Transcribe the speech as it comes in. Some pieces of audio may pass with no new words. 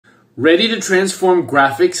Ready to transform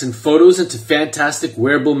graphics and photos into fantastic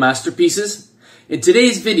wearable masterpieces? In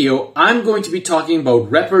today's video, I'm going to be talking about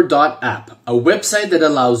Repper.app, a website that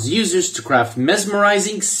allows users to craft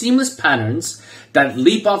mesmerizing, seamless patterns that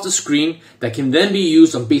leap off the screen that can then be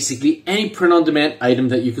used on basically any print-on-demand item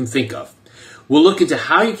that you can think of. We'll look into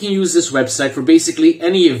how you can use this website for basically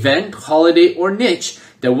any event, holiday, or niche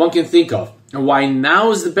that one can think of, and why now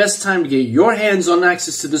is the best time to get your hands on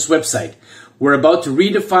access to this website. We're about to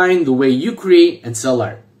redefine the way you create and sell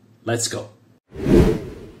art. Let's go.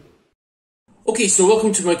 Okay, so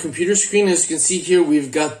welcome to my computer screen. As you can see here,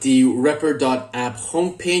 we've got the Repper.app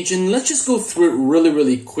homepage, and let's just go through it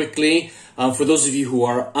really quickly. For those of you who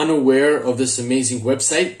are unaware of this amazing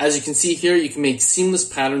website, as you can see here, you can make seamless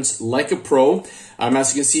patterns like a pro.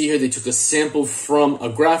 As you can see here, they took a sample from a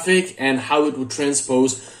graphic and how it would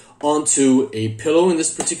transpose onto a pillow in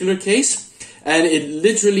this particular case. And it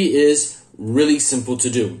literally is really simple to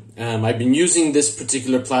do. I've been using this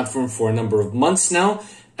particular platform for a number of months now,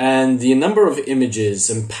 and the number of images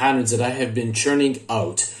and patterns that I have been churning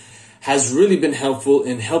out has really been helpful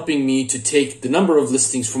in helping me to take the number of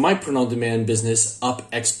listings for my print-on-demand business up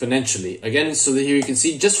exponentially. Again, so that here you can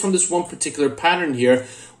see just from this one particular pattern here,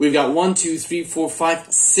 we've got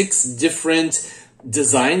 6 different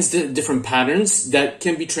designs, different patterns that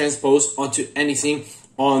can be transposed onto anything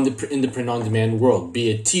in the print-on-demand world, be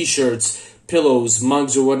it t-shirts, pillows,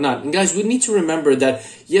 mugs, or whatnot. And guys, we need to remember that,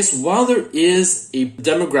 yes, while there is a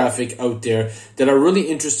demographic out there that are really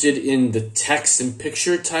interested in the text and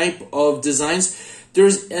picture type of designs,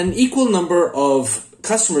 there's an equal number of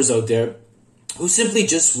customers out there who simply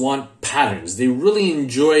just want patterns. They really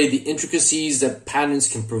enjoy the intricacies that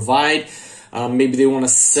patterns can provide. Maybe they want a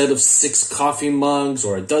set of 6 coffee mugs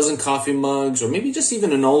or a dozen coffee mugs, or maybe just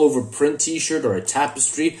even an all-over print t-shirt or a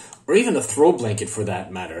tapestry, or even a throw blanket for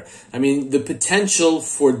that matter. I mean, the potential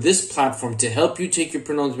for this platform to help you take your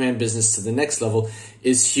print-on-demand business to the next level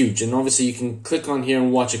is huge. And obviously you can click on here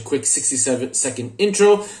and watch a quick 67-second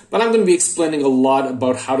intro, but I'm going to be explaining a lot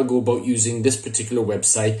about how to go about using this particular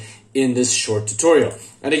website in this short tutorial.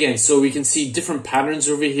 And again, so we can see different patterns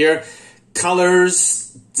over here,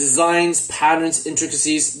 colors, designs, patterns,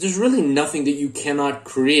 intricacies. There's really nothing that you cannot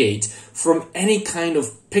create from any kind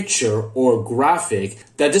of picture or graphic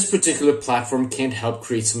that this particular platform can help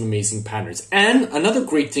create some amazing patterns. And another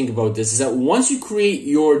great thing about this is that once you create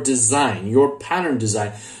your design, your pattern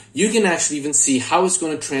design, you can actually even see how it's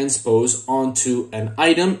going to transpose onto an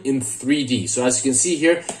item in 3D. So as you can see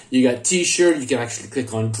here, you got t-shirt, you can actually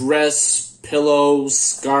click on dress, pillow,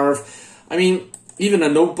 scarf, I mean, even a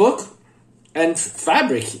notebook, and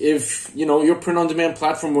fabric, if you know your print-on-demand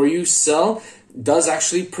platform where you sell does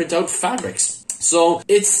actually print out fabrics. So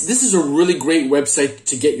this is a really great website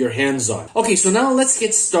to get your hands on. Okay, so now let's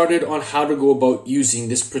get started on how to go about using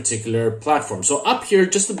this particular platform. So up here,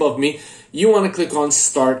 just above me, you want to click on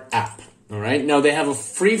Start App. All right, now they have a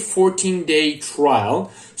free 14-day trial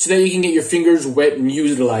so that you can get your fingers wet and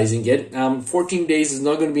utilizing it. 14 days is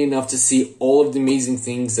not going to be enough to see all of the amazing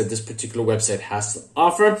things that this particular website has to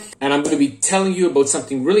offer. And I'm going to be telling you about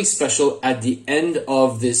something really special at the end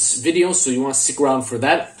of this video, so you want to stick around for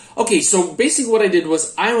that. Okay, so basically what I did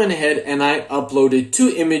was I went ahead and I uploaded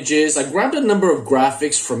 2 images. I grabbed a number of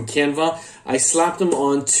graphics from Canva. I slapped them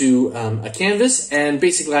onto a canvas, and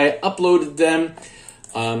basically I uploaded them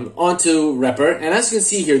onto Repper. And as you can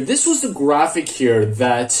see here, this was the graphic here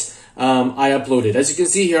that I uploaded. As you can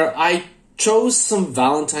see here, I chose some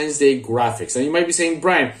Valentine's Day graphics. And you might be saying,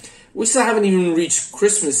 Brian, we still haven't even reached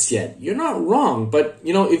Christmas yet. You're not wrong, but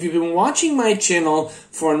you know, if you've been watching my channel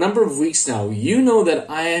for a number of weeks now, you know that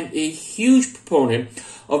I am a huge proponent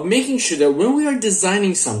of making sure that when we are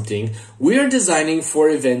designing something, we are designing for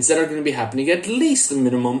events that are going to be happening at least a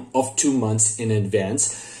minimum of 2 months in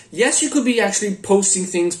advance. Yes, you could be actually posting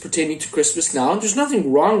things pertaining to Christmas now. There's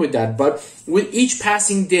nothing wrong with that. But with each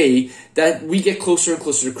passing day that we get closer and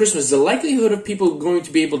closer to Christmas, the likelihood of people going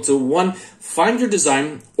to be able to, one, find your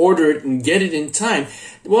design, order it, and get it in time,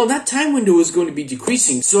 well, that time window is going to be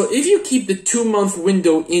decreasing. So if you keep the 2-month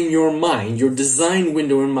window in your mind, your design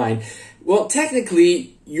window in mind, well,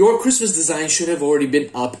 technically, your Christmas design should have already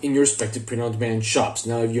been up in your respective print-on-demand shops.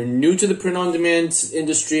 Now, if you're new to the print-on-demand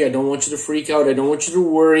industry, I don't want you to freak out. I don't want you to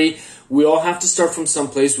worry. We all have to start from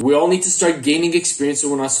someplace. We all need to start gaining experience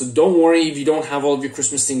and whatnot. So don't worry if you don't have all of your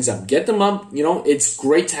Christmas things up. Get them up. You know, it's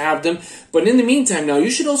great to have them. But in the meantime, now,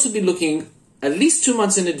 you should also be looking at least 2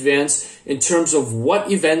 months in advance in terms of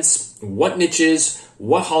what events, what niches,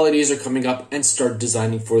 what holidays are coming up, and start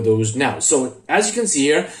designing for those now. So as you can see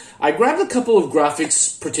here, I grabbed a couple of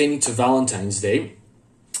graphics pertaining to Valentine's Day,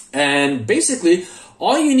 and basically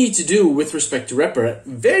all you need to do with respect to Repper,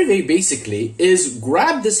 very basically, is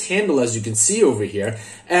grab this handle as you can see over here,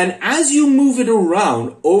 and as you move it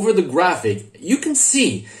around over the graphic, you can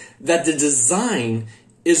see that the design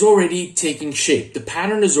is already taking shape. The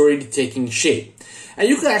pattern is already taking shape. And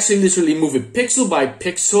you can actually literally move it pixel by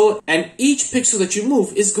pixel, and each pixel that you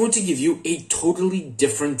move is going to give you a totally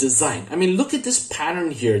different design. I mean, look at this pattern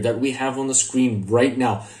here that we have on the screen right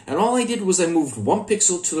now. And all I did was I moved one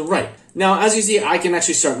pixel to the right. Now, as you see, I can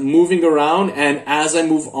actually start moving around, and as I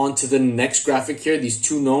move on to the next graphic here, these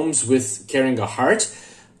two gnomes with carrying a heart,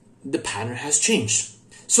 the pattern has changed.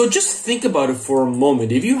 So just think about it for a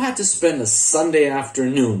moment. If you had to spend a Sunday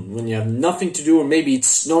afternoon when you have nothing to do, or maybe it's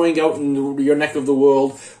snowing out in your neck of the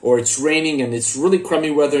world, or it's raining and it's really crummy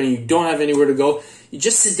weather and you don't have anywhere to go, you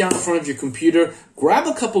just sit down in front of your computer, grab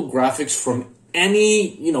a couple graphics from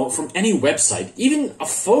any website, even a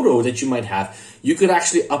photo that you might have. You could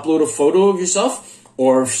actually upload a photo of yourself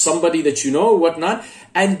or somebody that you know or whatnot,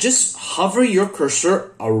 and just hover your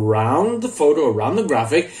cursor around the photo, around the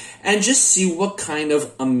graphic, and just see what kind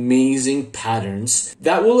of amazing patterns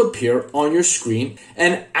that will appear on your screen.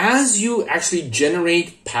 And as you actually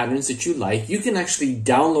generate patterns that you like, you can actually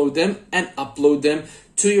download them and upload them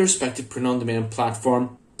to your respective print-on-demand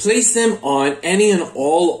platform. Place them on any and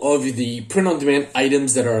all of the print-on-demand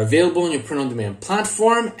items that are available on your print-on-demand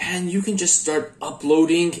platform, and you can just start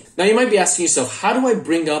uploading. Now, you might be asking yourself, how do I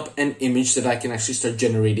bring up an image that I can actually start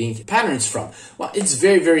generating patterns from? Well, it's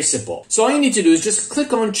very simple. So all you need to do is just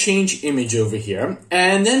click on Change Image over here,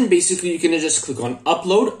 and then basically you can just click on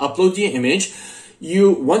upload the image.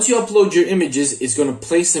 Once you upload your images, it's going to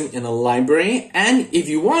place them in a library, and if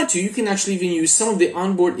you want to, you can actually even use some of the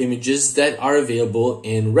onboard images that are available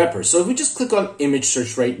in Repper. So if we just click on image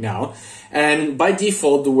search right now, and by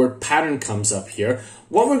default the word pattern comes up here,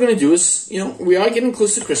 what we're going to do is, we are getting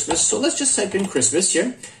close to Christmas, so let's just type in Christmas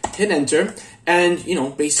here, hit enter, and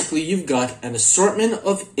basically you've got an assortment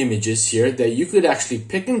of images here that you could actually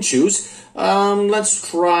pick and choose. Let's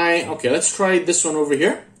try this one over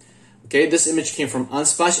here. Okay, this image came from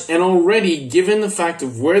Unsplash, and already, given the fact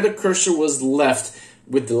of where the cursor was left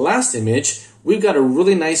with the last image, we've got a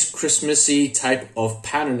really nice Christmassy type of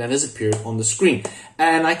pattern that has appeared on the screen.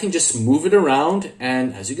 And I can just move it around,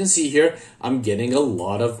 and as you can see here, I'm getting a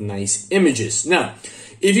lot of nice images. Now,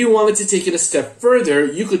 if you wanted to take it a step further,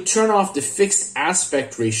 you could turn off the fixed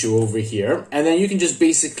aspect ratio over here, and then you can just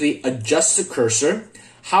basically adjust the cursor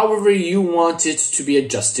however you want it to be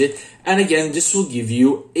adjusted. And again, this will give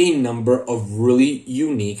you a number of really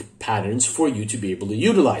unique patterns for you to be able to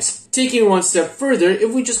utilize. Taking one step further,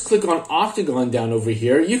 if we just click on Octagon down over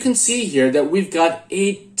here, you can see here that we've got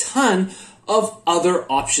a ton of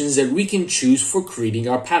other options that we can choose for creating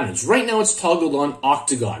our patterns. Right now it's toggled on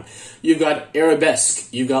Octagon. You've got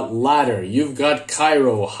Arabesque, you've got Ladder, you've got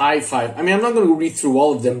Cairo, High Five. I mean, I'm not going to read through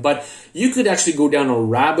all of them, but you could actually go down a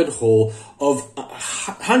rabbit hole of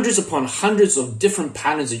hundreds upon hundreds of different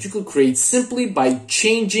patterns that you could create simply by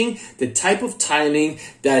changing the type of tiling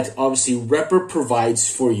that obviously Repper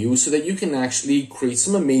provides for you, so that you can actually create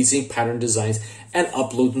some amazing pattern designs and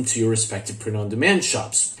upload them to your respective print-on-demand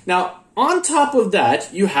shops. Now, on top of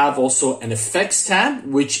that, you have also an effects tab,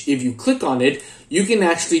 which if you click on it, you can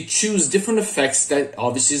actually choose different effects that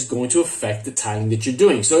obviously is going to affect the tiling that you're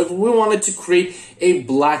doing. So if we wanted to create a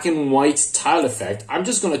black and white tile effect, I'm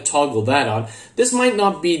just going to toggle that on. This might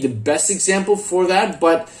not be the best example for that,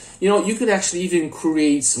 but you could actually even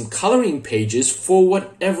create some coloring pages for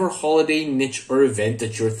whatever holiday, niche, or event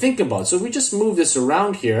that you're thinking about. So if we just move this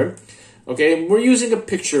around here, okay, we're using a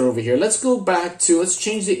picture over here. Let's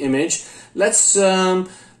change the image. Let's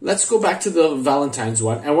go back to the Valentine's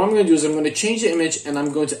one. And what I'm going to do is I'm going to change the image, and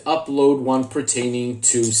I'm going to upload one pertaining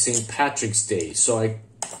to St. Patrick's Day. So I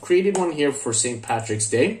created one here for St. Patrick's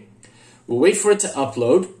Day. We'll wait for it to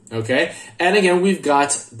upload, okay? And again, we've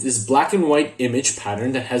got this black and white image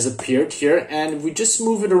pattern that has appeared here. And if we just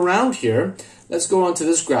move it around here, let's go on to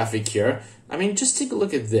this graphic here. I mean, just take a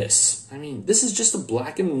look at this. I mean, this is just a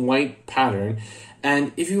black and white pattern.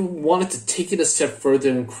 And if you wanted to take it a step further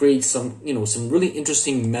and create some really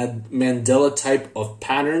interesting Mandela type of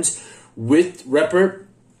patterns with Repper,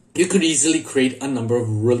 you could easily create a number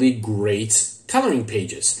of really great coloring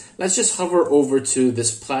pages. Let's just hover over to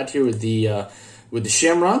this plat here with the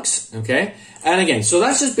shamrocks, okay? And again, so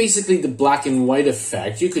that's just basically the black and white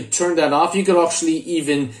effect. You could turn that off. You could actually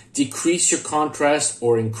even decrease your contrast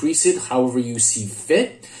or increase it however you see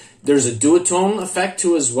fit. There's a duotone effect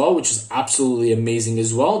too as well, which is absolutely amazing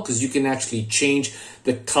as well, because you can actually change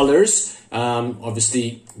the colors.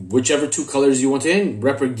 Obviously, whichever two colors you want in,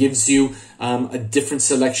 Repper gives you a different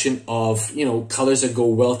selection of colors that go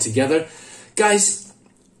well together. Guys,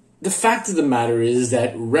 The fact of the matter is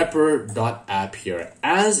that Repper.app here,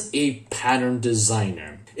 as a pattern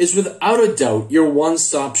designer, is without a doubt your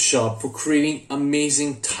one-stop shop for creating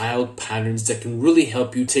amazing tiled patterns that can really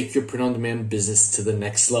help you take your print-on-demand business to the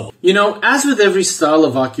next level. You know, as with every style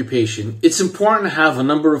of occupation, it's important to have a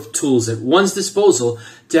number of tools at one's disposal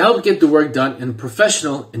to help get the work done in a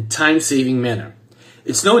professional and time-saving manner.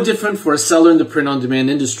 It's no different for a seller in the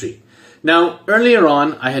print-on-demand industry. Now, earlier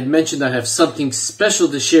on, I had mentioned I have something special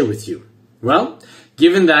to share with you. Well,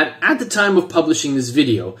 given that at the time of publishing this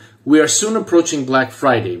video, we are soon approaching Black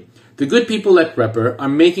Friday, the good people at Repper are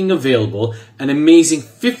making available an amazing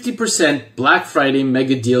 50% Black Friday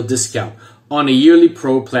mega deal discount on a yearly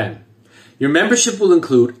pro plan. Your membership will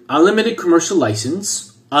include unlimited commercial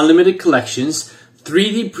license, unlimited collections,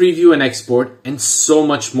 3D preview and export, and so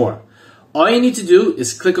much more. All you need to do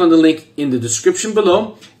is click on the link in the description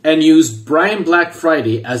below and use Brian Black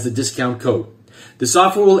Friday as the discount code. This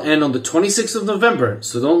offer will end on the 26th of November,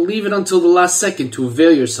 so don't leave it until the last second to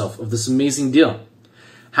avail yourself of this amazing deal.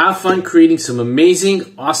 Have fun creating some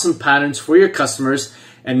amazing, awesome patterns for your customers.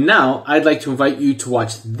 And now I'd like to invite you to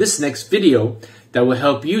watch this next video that will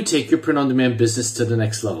help you take your print-on-demand business to the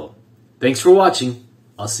next level. Thanks for watching.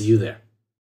 I'll see you there.